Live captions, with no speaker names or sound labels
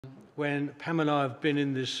when Pam and I have been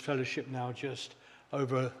in this fellowship now just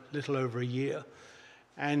little over a year.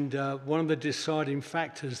 And one of the deciding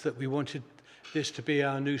factors that we wanted this to be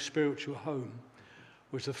our new spiritual home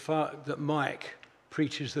was the fact that Mike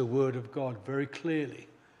preaches the Word of God very clearly,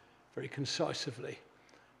 very concisively,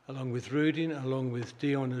 along with Rudy and along with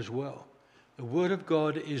Dion as well. The Word of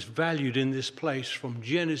God is valued in this place from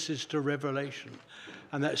Genesis to Revelation.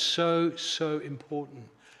 And that's so, so important.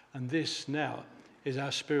 And this now is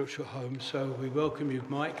our spiritual home. So we welcome you,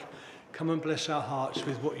 Mike. Come and bless our hearts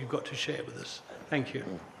with what you've got to share with us. Thank you.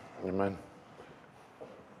 Amen.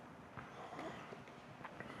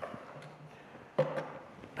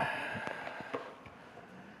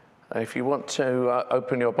 If you want to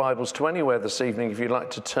open your Bibles to anywhere this evening, if you'd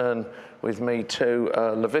like to turn with me to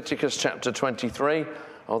Leviticus chapter 23,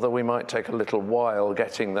 although we might take a little while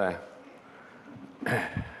getting there.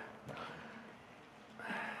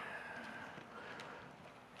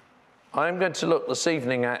 I'm going to look this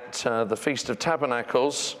evening at the Feast of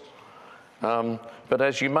Tabernacles, but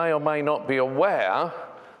as you may or may not be aware,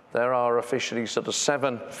 there are officially sort of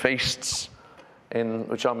 7 feasts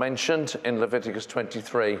which are mentioned in Leviticus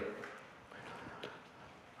 23.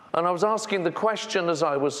 And I was asking the question as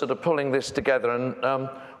I was sort of pulling this together, and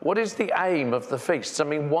what is the aim of the feasts? I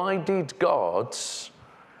mean, why did God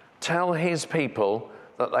tell his people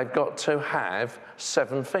that they've got to have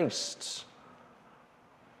 7 feasts?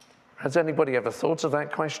 Has anybody ever thought of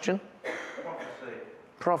that question?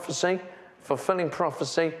 Prophecy, fulfilling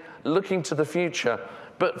prophecy, looking to the future.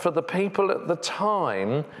 But for the people at the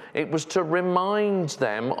time, it was to remind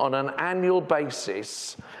them on an annual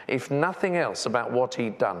basis, if nothing else, about what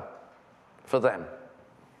he'd done for them.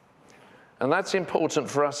 And that's important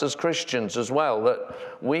for us as Christians as well, that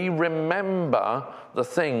we remember the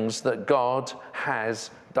things that God has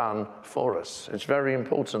done for us. It's very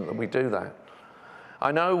important that we do that.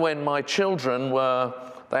 I know when my children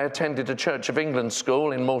they attended a Church of England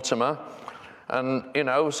school in Mortimer, and, you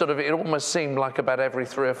know, sort of it almost seemed like about every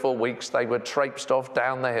 3 or 4 weeks they were traipsed off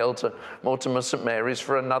down the hill to Mortimer St Mary's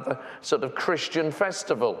for another sort of Christian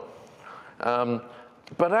festival.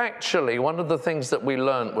 But actually, one of the things that we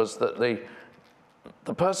learned was that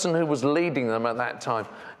the person who was leading them at that time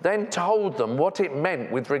then told them what it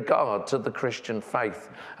meant with regard to the Christian faith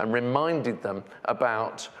and reminded them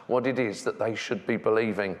about what it is that they should be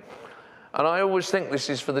believing. And I always think this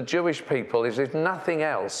is for the Jewish people, is if nothing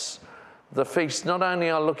else, the feasts not only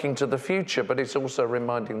are looking to the future, but it's also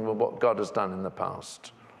reminding them of what God has done in the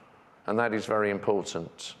past. And that is very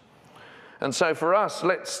important. And so for us,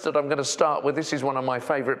 I'm going to start with, this is one of my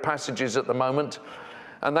favourite passages at the moment,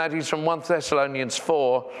 and that is from 1 Thessalonians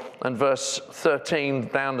 4 and verse 13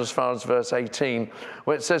 down as far as verse 18,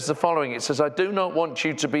 where it says the following. It says, "I do not want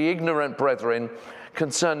you to be ignorant, brethren,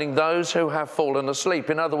 concerning those who have fallen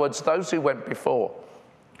asleep." In other words, those who went before.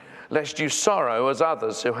 "Lest you sorrow as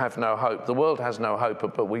others who have no hope." The world has no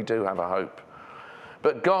hope, but we do have a hope.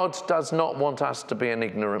 But God does not want us to be an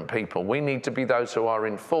ignorant people. We need to be those who are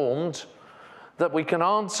informed, that we can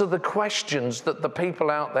answer the questions that the people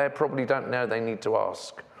out there probably don't know they need to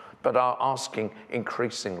ask, but are asking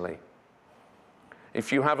increasingly.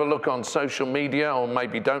 If you have a look on social media, or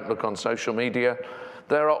maybe don't look on social media,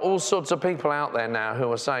 there are all sorts of people out there now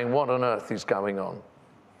who are saying, what on earth is going on?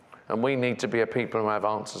 And we need to be a people who have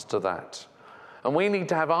answers to that. And we need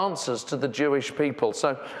to have answers to the Jewish people.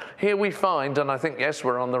 So here we find, and I think, yes,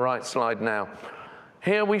 we're on the right slide now.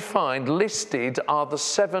 Here we find listed are the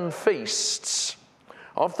 7 feasts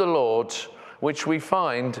of the Lord, which we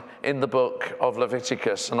find in the book of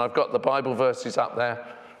Leviticus. And I've got the Bible verses up there.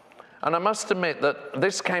 And I must admit that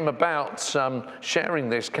this came about, sharing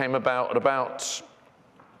this came about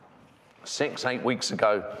 6-8 weeks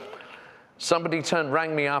ago. Somebody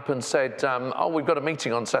rang me up and said, we've got a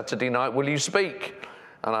meeting on Saturday night, will you speak?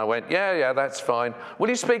 And I went, yeah, that's fine. Will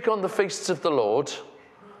you speak on the feasts of the Lord?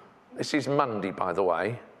 This is Monday, by the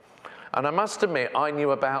way. And I must admit, I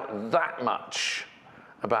knew about that much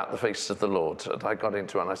about the feasts of the Lord that I got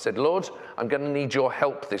into. And I said, Lord, I'm going to need your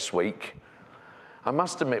help this week. I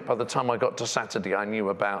must admit, by the time I got to Saturday, I knew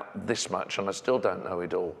about this much, and I still don't know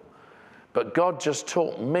it all. But God just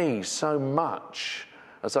taught me so much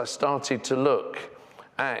as I started to look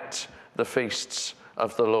at the feasts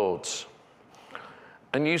of the Lord.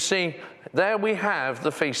 And you see, there we have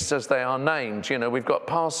the feasts as they are named. You know, we've got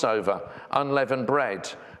Passover, unleavened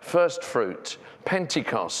bread, first fruit,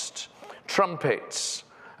 Pentecost, trumpets,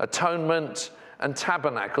 atonement, and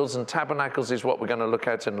tabernacles. And tabernacles is what we're going to look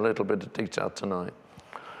at in a little bit of detail tonight.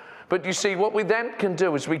 But you see, what we then can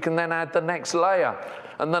do is we can then add the next layer.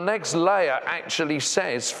 And the next layer actually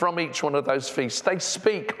says, from each one of those feasts, they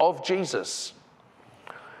speak of Jesus.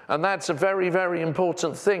 And that's a very, very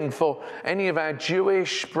important thing for any of our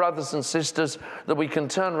Jewish brothers and sisters, that we can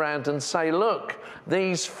turn around and say, look,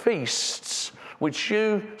 these feasts which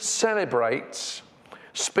you celebrate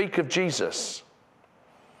speak of Jesus.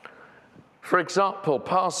 For example,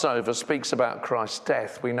 Passover speaks about Christ's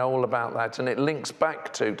death. We know all about that, and it links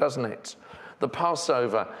back to, doesn't it, the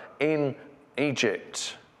Passover in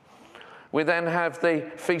Egypt. We then have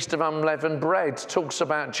the Feast of Unleavened Bread, talks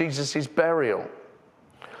about Jesus' burial.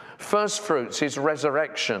 First fruits, his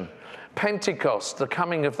resurrection. Pentecost, the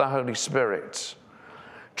coming of the Holy Spirit.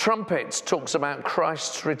 Trumpets talks about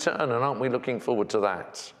Christ's return, and aren't we looking forward to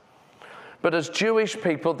that? But as Jewish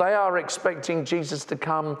people, they are expecting Jesus to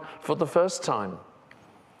come for the first time.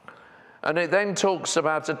 And it then talks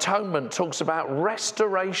about atonement, talks about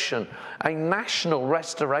restoration, a national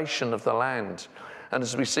restoration of the land. And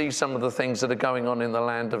as we see some of the things that are going on in the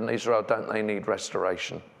land of Israel, don't they need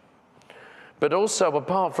restoration? But also,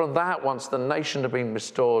 apart from that, once the nation had been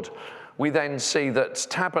restored, we then see that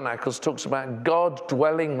Tabernacles talks about God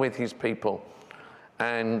dwelling with his people,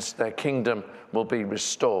 and their kingdom will be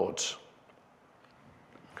restored.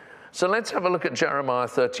 So let's have a look at Jeremiah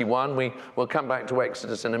 31. We will come back to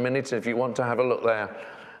Exodus in a minute if you want to have a look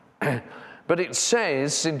there. But it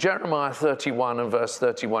says in Jeremiah 31 and verse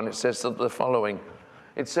 31, it says the following.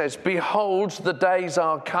 It says, "Behold, the days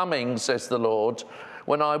are coming, says the Lord,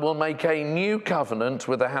 when I will make a new covenant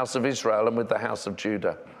with the house of Israel and with the house of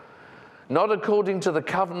Judah. Not according to the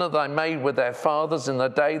covenant that I made with their fathers in the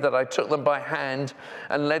day that I took them by hand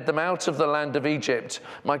and led them out of the land of Egypt,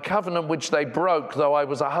 my covenant which they broke, though I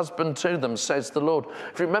was a husband to them, says the Lord."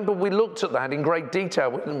 If you remember, we looked at that in great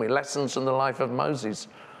detail, didn't we? Lessons from the life of Moses.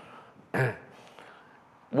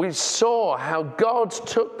 We saw how God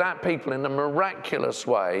took that people in a miraculous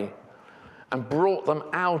way and brought them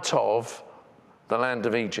out of the land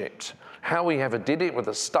of Egypt. How he ever did it with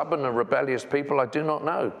a stubborn and rebellious people, I do not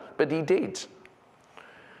know, but he did.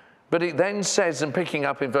 But it then says, and picking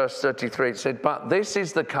up in verse 33, it said, "But this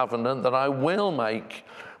is the covenant that I will make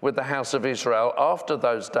with the house of Israel after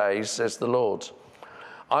those days, says the Lord.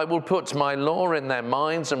 I will put my law in their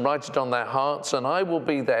minds and write it on their hearts, and I will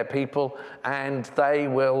be their people, and they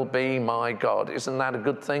will be my God." Isn't that a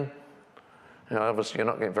good thing? You know, obviously you're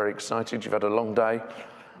not getting very excited. You've had a long day.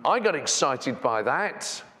 I got excited by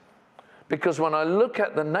that. Because when I look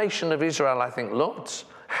at the nation of Israel, I think, Lord,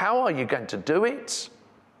 how are you going to do it?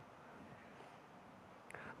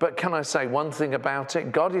 But can I say one thing about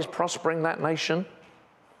it? God is prospering that nation.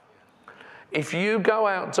 If you go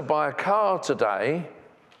out to buy a car today,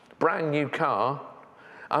 brand new car,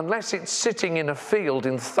 unless it's sitting in a field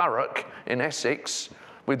in Thurrock in Essex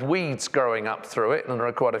with weeds growing up through it, and there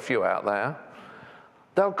are quite a few out there,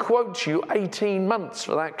 they'll quote you 18 months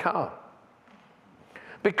for that car.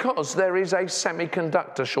 Because there is a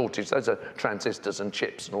semiconductor shortage. Those are transistors and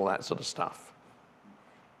chips and all that sort of stuff.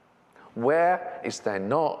 Where is there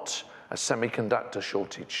not a semiconductor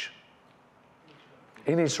shortage?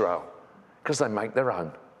 In Israel, because they make their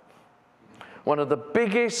own. One of the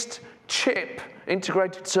biggest chip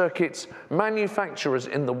integrated circuits manufacturers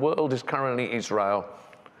in the world is currently Israel.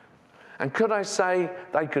 And could I say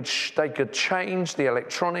they could change the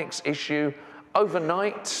electronics issue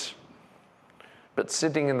overnight? But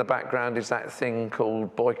sitting in the background is that thing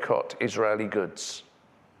called boycott Israeli goods.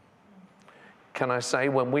 Can I say,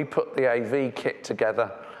 when we put the AV kit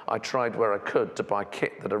together, I tried where I could to buy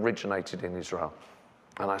kit that originated in Israel.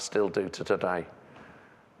 And I still do to today.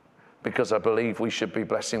 Because I believe we should be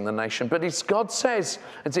blessing the nation. But it's God says,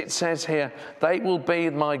 as it says here, I will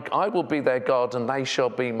be their God, and they shall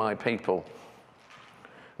be my people.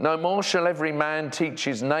 No more shall every man teach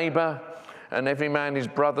his neighbor, and every man his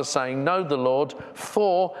brother, saying, know the Lord,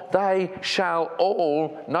 for they shall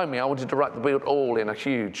all know me. I wanted to write the word all in a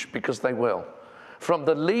huge, because they will. From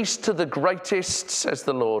the least to the greatest, says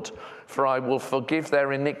the Lord, for I will forgive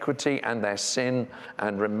their iniquity and their sin,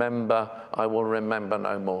 and I will remember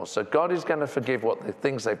no more. So God is going to forgive the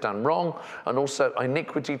things they've done wrong, and also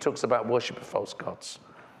iniquity talks about worship of false gods.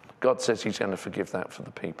 God says he's going to forgive that for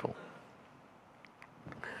the people.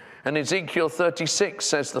 And Ezekiel 36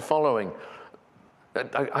 says the following.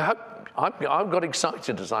 I got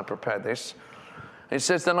excited as I prepared this. It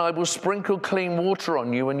says, "Then I will sprinkle clean water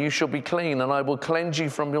on you, and you shall be clean, and I will cleanse you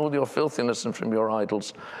from all your filthiness and from your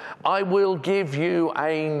idols. I will give you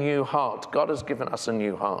a new heart." God has given us a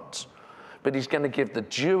new heart. But he's going to give the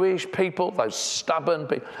Jewish people, those stubborn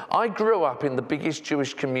people. I grew up in the biggest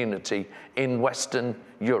Jewish community in Western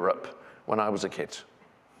Europe when I was a kid.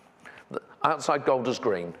 Outside Golders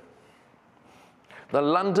Green. The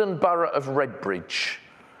London borough of Redbridge.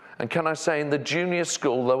 And can I say, in the junior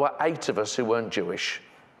school, there were 8 of us who weren't Jewish.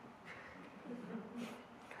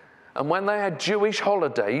 And when they had Jewish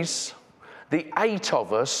holidays, the 8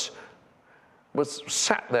 of us was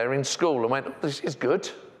sat there in school and went, oh, this is good.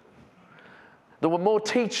 There were more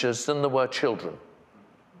teachers than there were children.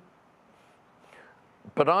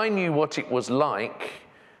 But I knew what it was like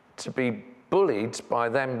to be bullied by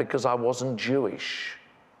them because I wasn't Jewish.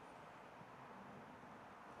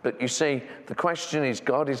 But you see, the question is,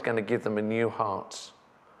 God is going to give them a new heart.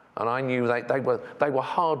 And I knew they were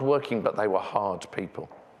hard-working, but they were hard people.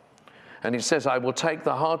 And it says, I will take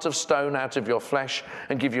the heart of stone out of your flesh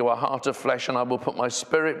and give you a heart of flesh, and I will put my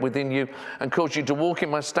spirit within you and cause you to walk in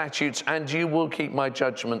my statutes, and you will keep my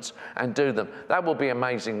judgments and do them. That will be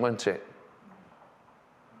amazing, won't it?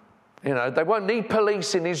 You know, they won't need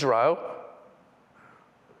police in Israel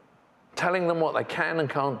telling them what they can and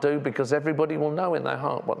can't do, because everybody will know in their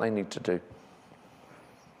heart what they need to do.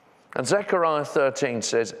 And Zechariah 13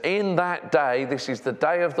 says, in that day, this is the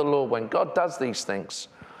day of the Lord, when God does these things,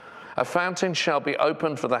 a fountain shall be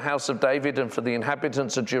opened for the house of David and for the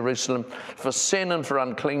inhabitants of Jerusalem, for sin and for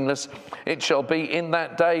uncleanness. It shall be in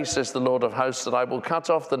that day, says the Lord of hosts, that I will cut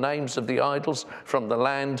off the names of the idols from the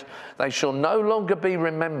land. They shall no longer be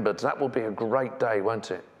remembered. That will be a great day,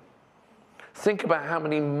 won't it? Think about how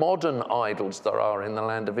many modern idols there are in the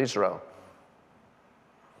land of Israel.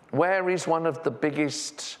 Where is one of the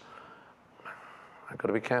biggest, I've got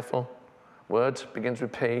to be careful, word begins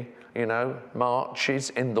with P, you know,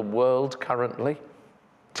 marches in the world currently?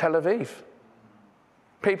 Tel Aviv.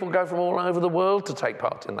 People go from all over the world to take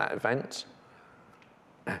part in that event.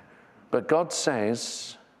 But God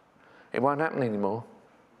says, it won't happen anymore.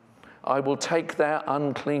 I will take their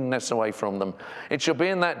uncleanness away from them. It shall be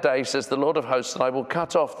in that day, says the Lord of hosts, that I will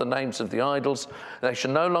cut off the names of the idols. They shall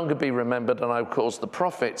no longer be remembered, and I will cause the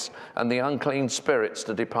prophets and the unclean spirits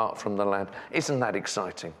to depart from the land. Isn't that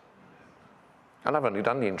exciting? And I've only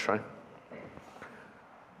done the intro.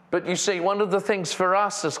 But you see, one of the things for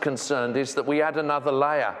us as concerned is that we add another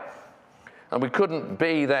layer. And we couldn't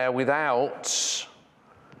be there without,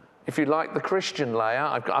 if you like, the Christian layer.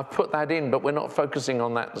 I've put that in, but we're not focusing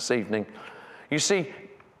on that this evening. You see,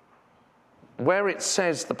 where it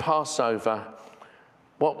says the Passover,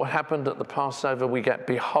 what happened at the Passover, we get,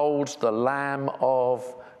 behold, the Lamb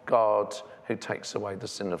of God who takes away the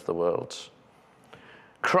sin of the world.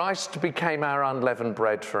 Christ became our unleavened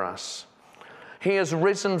bread for us. He has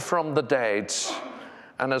risen from the dead.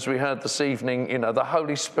 And as we heard this evening, you know, the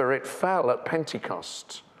Holy Spirit fell at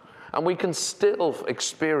Pentecost. And we can still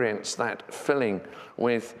experience that filling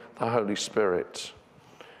with the Holy Spirit.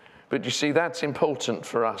 But you see, that's important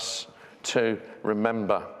for us to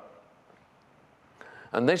remember.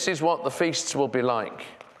 And this is what the feasts will be like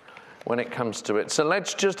when it comes to it. So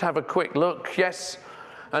let's just have a quick look. Yes.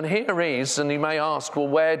 And here is, and you may ask, well,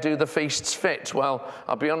 where do the feasts fit? Well,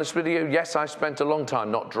 I'll be honest with you, yes, I spent a long time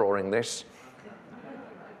not drawing this.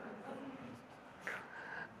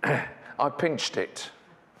 I pinched it.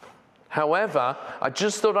 However, I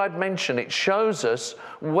just thought I'd mention it shows us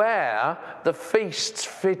where the feasts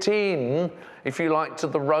fit in, if you like, to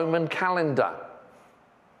the Roman calendar.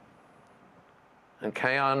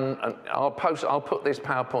 Okay, and I'll put this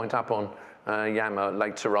PowerPoint up on Yammer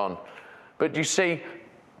later on. But you see,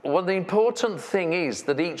 well, the important thing is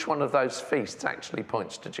that each one of those feasts actually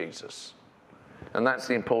points to Jesus. And that's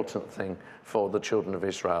the important thing for the children of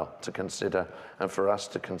Israel to consider and for us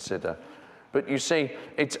to consider. But you see,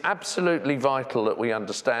 it's absolutely vital that we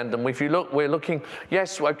understand. And if you look, we're looking,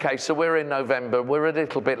 yes, okay, so we're in November. We're a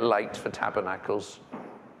little bit late for Tabernacles.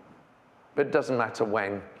 But it doesn't matter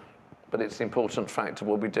when. But it's the important factor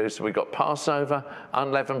what we do. So we've got Passover,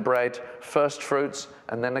 unleavened bread, first fruits,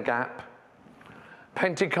 and then a gap.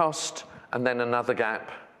 Pentecost, and then another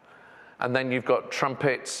gap. And then you've got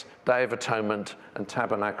trumpets, Day of Atonement, and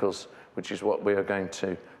Tabernacles, which is what we are going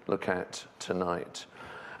to look at tonight.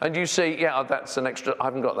 And you see, yeah, that's an extra, I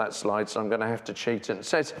haven't got that slide, so I'm going to have to cheat. And it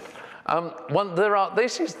says,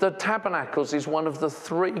 the Tabernacles is one of the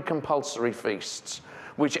 3 compulsory feasts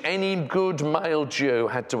which any good male Jew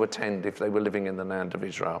had to attend if they were living in the land of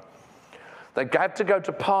Israel. They had to go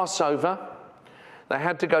to Passover, they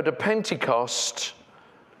had to go to Pentecost,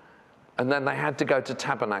 and then they had to go to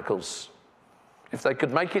Tabernacles. If they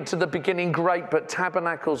could make it to the beginning, great, but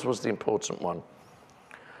Tabernacles was the important one.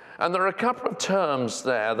 And there are a couple of terms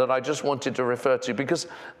there that I just wanted to refer to because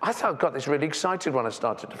I got this really excited when I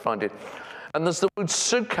started to find it. And there's the word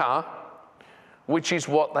sukkah, which is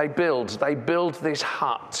what they build. They build this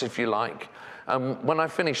hut, if you like. When I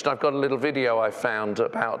finished, I've got a little video I found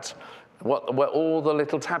about what all the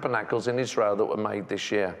little tabernacles in Israel that were made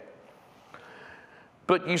this year.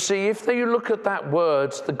 But you see, if you look at that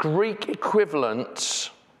word, the Greek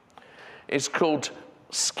equivalent is called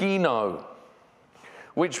skino,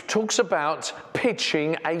 which talks about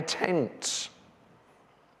pitching a tent.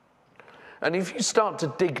 And if you start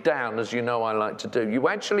to dig down, as you know I like to do, you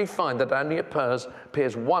actually find that only appears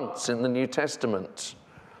once in the New Testament.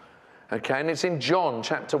 Okay, and it's in John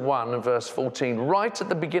chapter 1 and verse 14, right at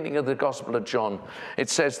the beginning of the Gospel of John. It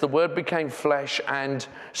says, the Word became flesh and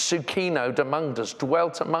sukinoed among us,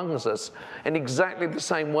 dwelt among us. In exactly the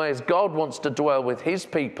same way as God wants to dwell with his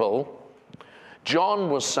people, John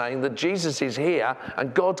was saying that Jesus is here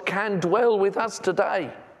and God can dwell with us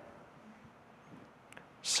today.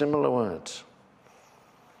 Similar words.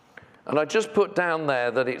 And I just put down there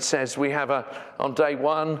that it says we have on day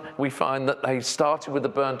one, we find that they started with a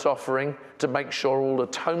burnt offering to make sure all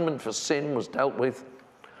atonement for sin was dealt with.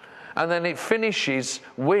 And then it finishes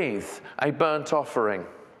with a burnt offering.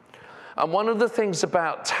 And one of the things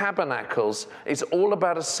about Tabernacles is all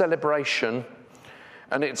about a celebration,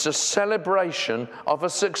 and it's a celebration of a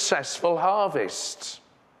successful harvest.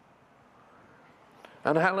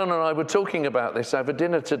 And Helen and I were talking about this over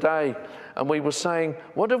dinner today, and we were saying,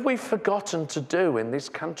 what have we forgotten to do in this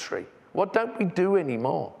country? What don't we do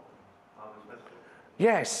anymore?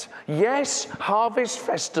 Yes, Harvest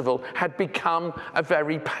Festival had become a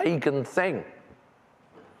very pagan thing.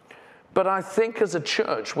 But I think as a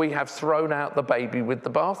church, we have thrown out the baby with the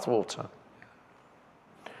bathwater.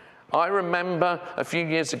 I remember a few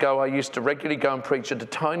years ago, I used to regularly go and preach at a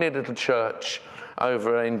tiny little church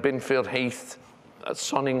over in Binfield Heath, at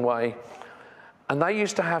Sonning Way, and they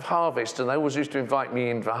used to have harvest, and they always used to invite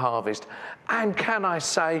me in for harvest. And can I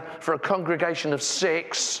say, for a congregation of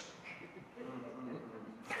 6,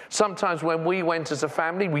 sometimes when we went as a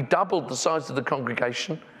family, we doubled the size of the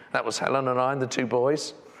congregation. That was Helen and I and the 2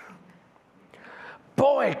 boys.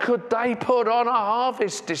 Boy, could they put on a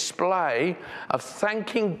harvest display of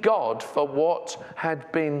thanking God for what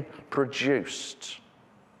had been produced.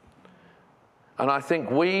 And I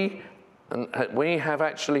think we have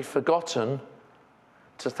actually forgotten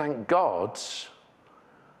to thank God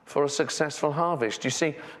for a successful harvest. You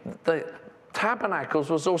see, the Tabernacles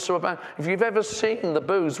was also about, if you've ever seen the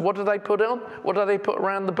booths, what do they put on? What do they put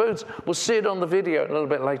around the booths? We'll see it on the video a little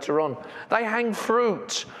bit later on. They hang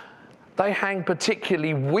fruit. They hang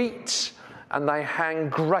particularly wheat, and they hang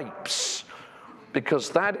grapes, because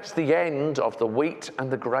that is the end of the wheat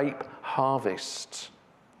and the grape harvest.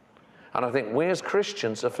 And I think we as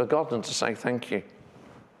Christians have forgotten to say thank you.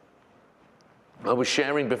 I was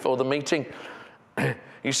sharing before the meeting,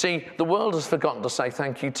 you see, the world has forgotten to say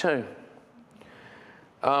thank you too.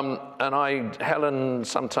 Helen,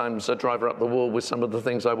 sometimes I drive her up the wall with some of the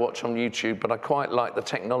things I watch on YouTube, but I quite like the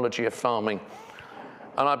technology of farming.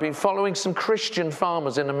 And I've been following some Christian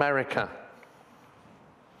farmers in America.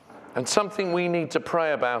 And something we need to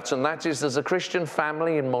pray about, and that is there's a Christian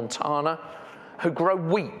family in Montana who grow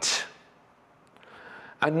wheat.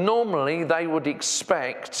 And normally they would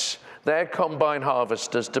expect their combine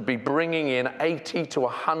harvesters to be bringing in 80 to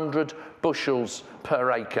 100 bushels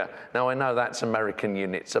per acre. Now I know that's American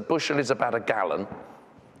units. A bushel is about a gallon,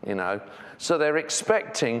 you know. So they're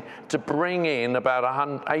expecting to bring in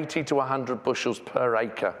about 80 to 100 bushels per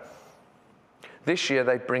acre. This year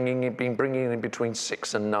they've been bringing in between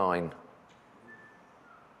 6 and 9.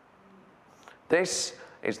 This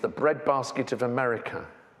is the breadbasket of America.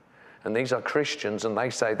 And these are Christians, and they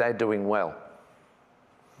say they're doing well.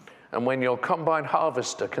 And when your combine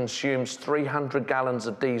harvester consumes 300 gallons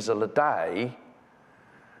of diesel a day,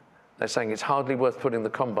 they're saying it's hardly worth putting the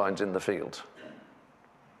combines in the field.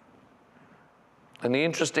 And the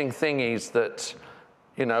interesting thing is that,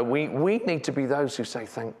 you know, we need to be those who say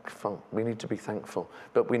thankful. We need to be thankful.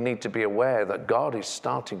 But we need to be aware that God is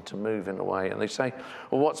starting to move in a way. And they say,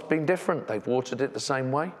 well, what's been different? They've watered it the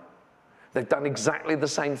same way. They've done exactly the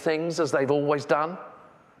same things as they've always done.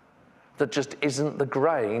 There just isn't the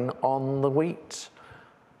grain on the wheat.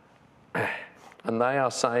 And they are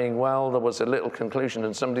saying, well, there was a little conclusion,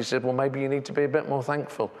 and somebody said, well, maybe you need to be a bit more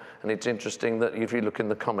thankful. And it's interesting that if you look in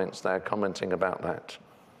the comments, they're commenting about that.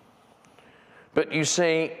 But you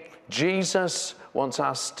see, Jesus wants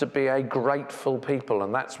us to be a grateful people,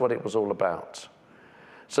 and that's what it was all about.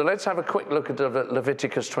 So let's have a quick look at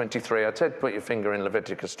Leviticus 23. I said put your finger in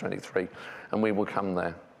Leviticus 23, and we will come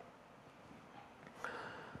there.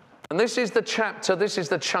 And this is the chapter, this is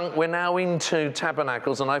the chunk we're now into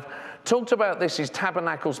Tabernacles, and I've talked about this as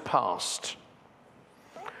Tabernacles past.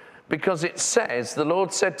 Because it says, the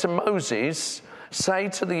Lord said to Moses, say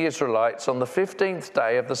to the Israelites, on the 15th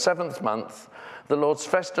day of the 7th month, the Lord's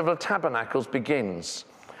festival of Tabernacles begins,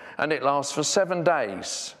 and it lasts for 7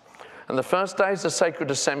 days. And the first day is a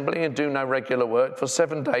sacred assembly, and do no regular work. For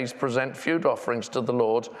 7 days present food offerings to the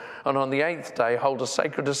Lord, and on the 8th day hold a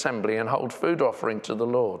sacred assembly and hold food offering to the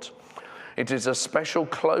Lord. It is a special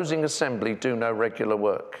closing assembly, do no regular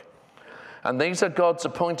work. And these are God's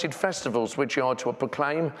appointed festivals, which you are to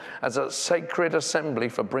proclaim as a sacred assembly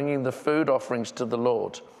for bringing the food offerings to the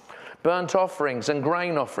Lord. Burnt offerings and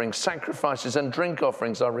grain offerings, sacrifices and drink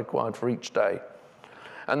offerings are required for each day.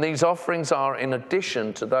 And these offerings are in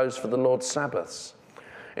addition to those for the Lord's Sabbaths,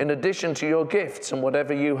 in addition to your gifts and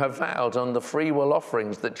whatever you have vowed on the free will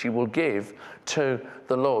offerings that you will give to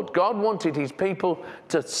the Lord. God wanted his people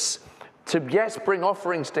to yes, bring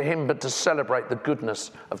offerings to him, but to celebrate the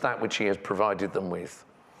goodness of that which he has provided them with.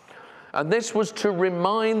 And this was to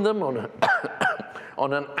remind them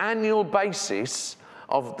on an annual basis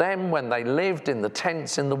of them when they lived in the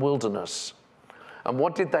tents in the wilderness. And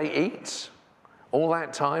what did they eat all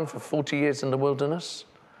that time for 40 years in the wilderness?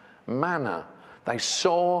 Manna. They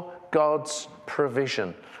saw God's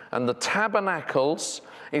provision. And the Tabernacles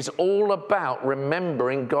is all about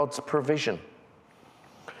remembering God's provision.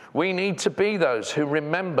 We need to be those who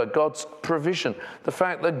remember God's provision, the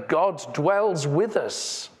fact that God dwells with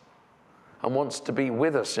us and wants to be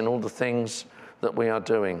with us in all the things that we are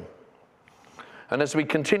doing. And as we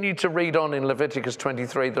continue to read on in Leviticus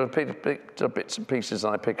 23, there are bits and pieces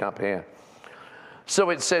I pick up here.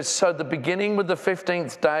 So it says, so the beginning with the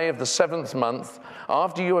 15th day of the 7th month,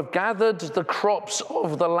 after you have gathered the crops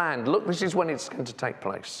of the land. Look, this is when it's going to take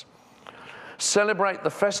place. Celebrate the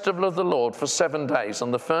festival of the Lord for 7 days.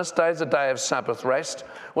 On the first day is a day of Sabbath rest.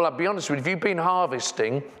 Well, I'll be honest with you, if you've been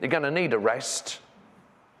harvesting, you're going to need a rest.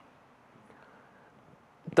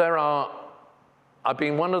 I've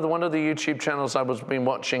been one of the YouTube channels I was been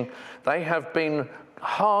watching. They have been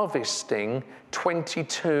harvesting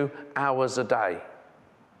 22 hours a day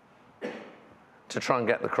to try and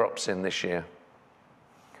get the crops in this year.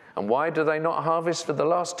 And why do they not harvest for the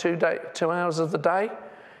last 2 hours of the day?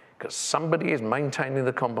 Because somebody is maintaining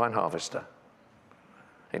the combine harvester.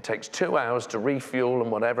 It takes 2 hours to refuel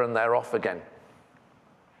and whatever, and they're off again.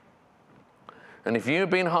 And if you've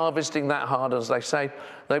been harvesting that hard, as they say,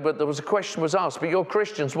 there was a question was asked, but you're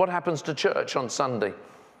Christians, what happens to church on Sunday?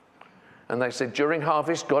 And they said, during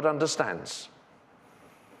harvest, God understands.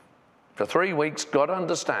 For 3 weeks, God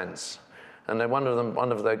understands. And then one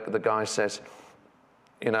of the guys says,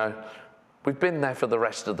 you know, we've been there for the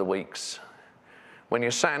rest of the weeks. When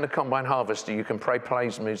you're sat in a combine harvester, you can play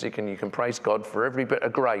praise music and you can praise God for every bit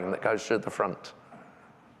of grain that goes through the front.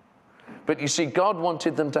 But you see, God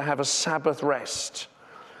wanted them to have a Sabbath rest.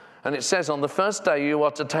 And it says, on the first day you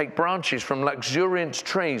are to take branches from luxuriant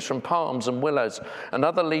trees, from palms and willows and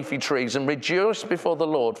other leafy trees, and rejoice before the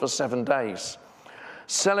Lord for 7 days.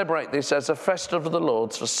 Celebrate this as a festival of the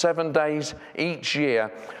Lord's for 7 days each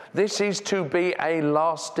year. This is to be a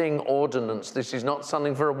lasting ordinance. This is not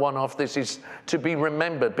something for a one-off. This is to be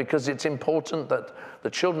remembered, because it's important that the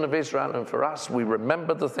children of Israel and for us, we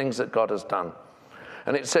remember the things that God has done.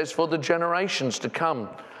 And it says, for the generations to come,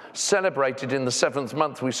 celebrated in the 7th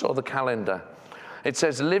month. We saw the calendar. It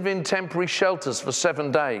says, live in temporary shelters for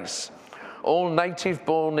 7 days. All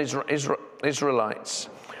native-born Israelites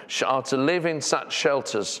are to live in such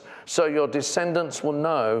shelters, so your descendants will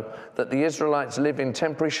know that the Israelites live in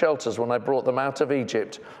temporary shelters when I brought them out of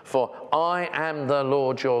Egypt. For I am the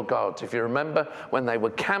Lord your God. If you remember, when they were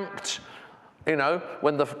camped, you know,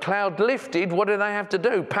 when the cloud lifted, what did they have to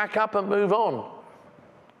do? Pack up and move on.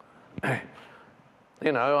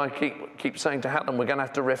 You know, I keep saying to Helen, we're going to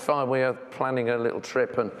have to refine. We are planning a little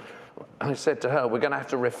trip, and I said to her, we're going to have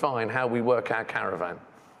to refine how we work our caravan.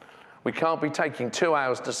 We can't be taking 2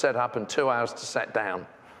 hours to set up and 2 hours to set down.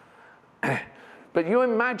 But you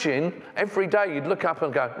imagine every day you'd look up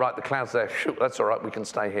and go, right, the cloud's there. Shoot, that's all right, we can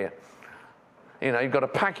stay here. You know, you've got to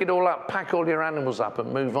pack it all up, pack all your animals up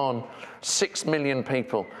and move on. 6 million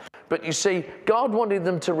people. But you see, God wanted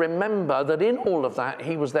them to remember that in all of that,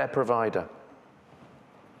 he was their provider.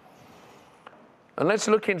 And let's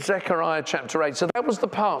look in Zechariah chapter 8. So that was the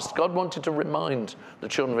past. God wanted to remind the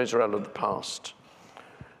children of Israel of the past.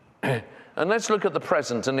 And let's look at the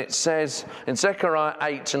present. And it says in Zechariah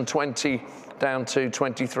 8 and 20 down to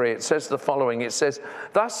 23, it says the following. It says,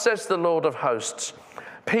 thus says the Lord of hosts,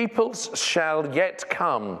 peoples shall yet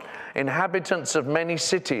come, inhabitants of many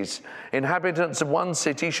cities. Inhabitants of one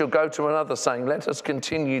city shall go to another, saying, let us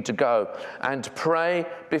continue to go and pray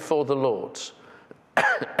before the Lord.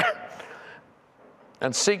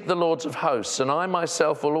 And seek the Lord of hosts, and I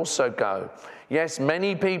myself will also go. Yes,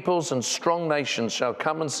 many peoples and strong nations shall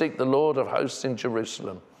come and seek the Lord of hosts in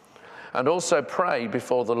Jerusalem, and also pray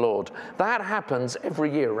before the Lord. That happens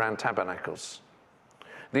every year around Tabernacles.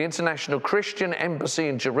 The International Christian Embassy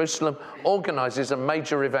in Jerusalem organises a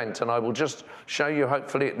major event, and I will just show you,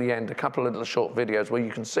 hopefully at the end, a couple of little short videos where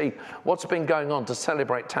you can see what's been going on to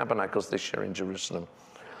celebrate Tabernacles this year in Jerusalem.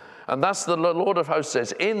 And thus the Lord of hosts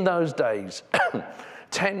says, in those days,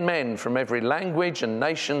 10 men from every language and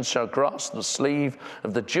nation shall grasp the sleeve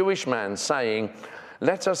of the Jewish man, saying,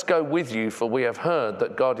 let us go with you, for we have heard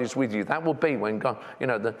that God is with you. That will be when God,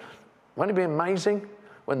 won't it be amazing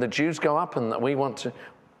when the Jews go up and that we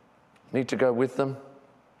need to go with them?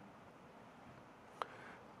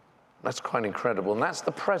 That's quite incredible. And that's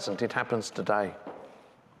the present. It happens today.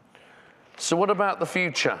 So what about the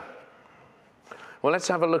future? Well, let's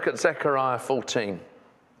have a look at Zechariah 14.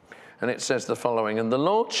 And it says the following, and the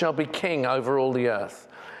Lord shall be king over all the earth.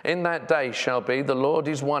 In that day shall be, the Lord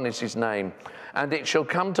is one is his name. And it shall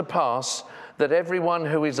come to pass that everyone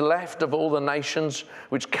who is left of all the nations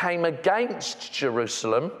which came against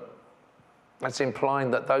Jerusalem, that's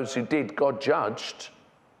implying that those who did, God judged,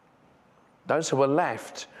 those who were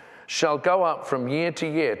left, shall go up from year to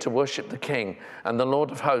year to worship the King and the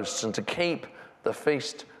Lord of hosts and to keep the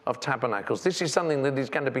Feast of Tabernacles. This is something that is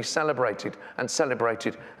going to be celebrated and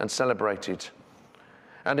celebrated and celebrated.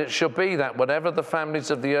 And it shall be that whatever the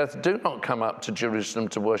families of the earth do not come up to Jerusalem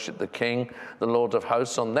to worship the King, the Lord of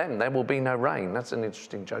hosts, on them there will be no rain. That's an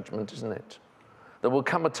interesting judgment, isn't it? There will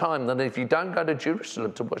come a time that if you don't go to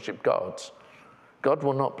Jerusalem to worship God, God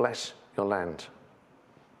will not bless your land.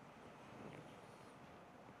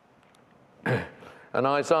 And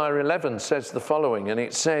Isaiah 11 says the following, and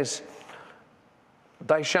it says,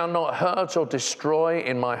 they shall not hurt or destroy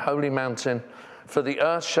in my holy mountain, for the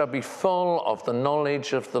earth shall be full of the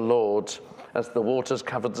knowledge of the Lord as the waters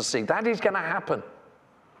covered the sea. That is going to happen.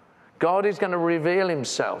 God is going to reveal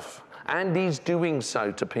himself, and he's doing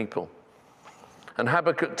so to people. And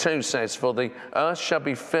Habakkuk 2 says, for the earth shall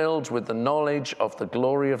be filled with the knowledge of the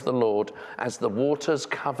glory of the Lord as the waters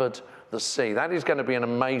covered the sea. That is going to be an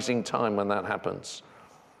amazing time when that happens.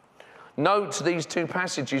 Note these two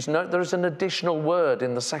passages. Note there is an additional word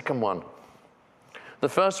in the second one. The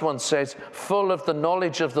first one says, full of the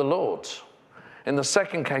knowledge of the Lord. In the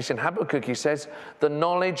second case, in Habakkuk, he says, the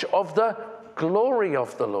knowledge of the glory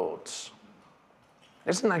of the Lord.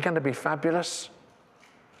 Isn't that going to be fabulous?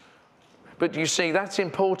 But you see, that's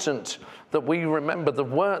important that we remember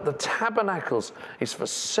the tabernacles is for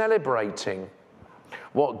celebrating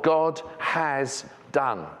what God has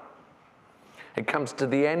done. It comes to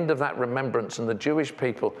the end of that remembrance, and the Jewish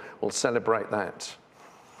people will celebrate that.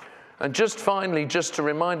 And just finally, just to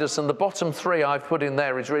remind us, and the bottom three I've put in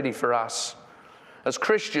there is really for us. As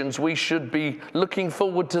Christians, we should be looking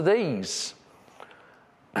forward to these.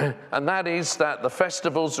 And that is that the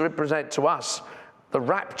festivals represent to us the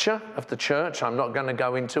rapture of the church. I'm not going to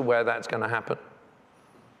go into where that's going to happen.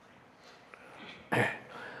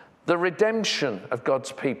 The redemption of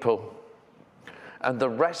God's people and the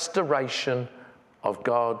restoration of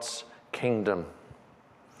God's kingdom.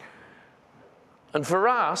 And for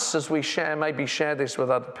us, as we maybe share this with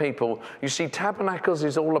other people, you see, Tabernacles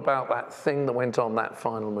is all about that thing that went on, that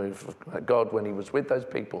final move of God when he was with those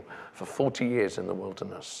people for 40 years in the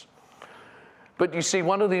wilderness. But you see,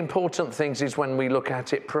 one of the important things is when we look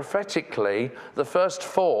at it prophetically, the first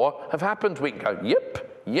four have happened. We can go,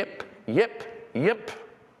 yep, yep, yep, yep.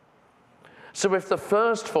 So if the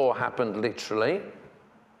first four happened literally,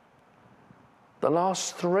 the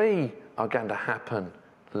last three are going to happen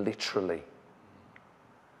literally.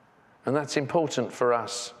 And that's important for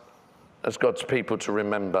us as God's people to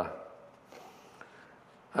remember.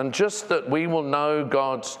 And just that we will know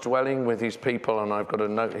God's dwelling with his people. And I've got a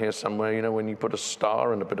note here somewhere, you know, when you put a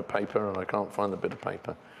star and a bit of paper, and I can't find the bit of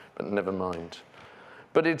paper, but never mind.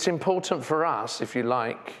 But it's important for us, if you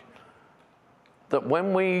like, that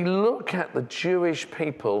when we look at the Jewish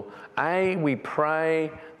people, we pray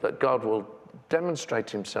that God will demonstrate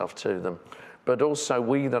himself to them, but also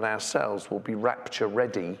we that ourselves will be rapture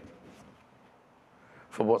ready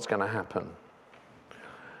for what's going to happen.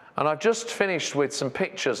 And I've just finished with some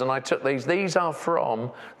pictures, and I took these. These are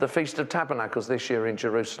from the Feast of Tabernacles this year in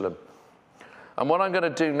Jerusalem. And what I'm going to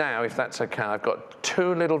do now, if that's okay, I've got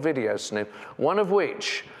two little video snips, one of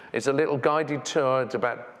which is a little guided tour. It's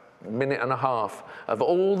about a minute and a half of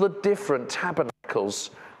all the different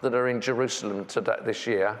tabernacles that are in Jerusalem today, this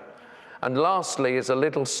year. And lastly is a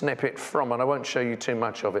little snippet from, and I won't show you too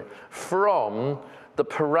much of it, from the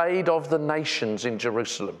Parade of the Nations in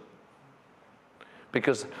Jerusalem.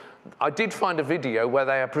 Because I did find a video where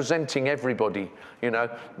they are presenting everybody, you know,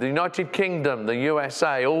 the United Kingdom, the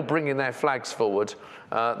USA, all bringing their flags forward.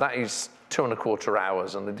 That is 2¼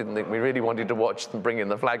 hours, and they didn't think we really wanted to watch them bring in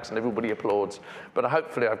the flags, and everybody applauds. But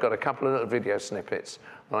hopefully I've got a couple of little video snippets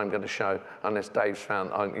that I'm going to show, unless Dave's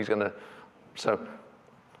found, he's going to, so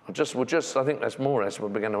I think that's more or less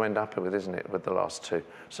what we're going to end up with, isn't it, with the last two.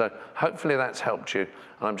 So hopefully that's helped you,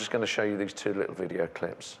 and I'm just going to show you these two little video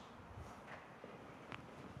clips.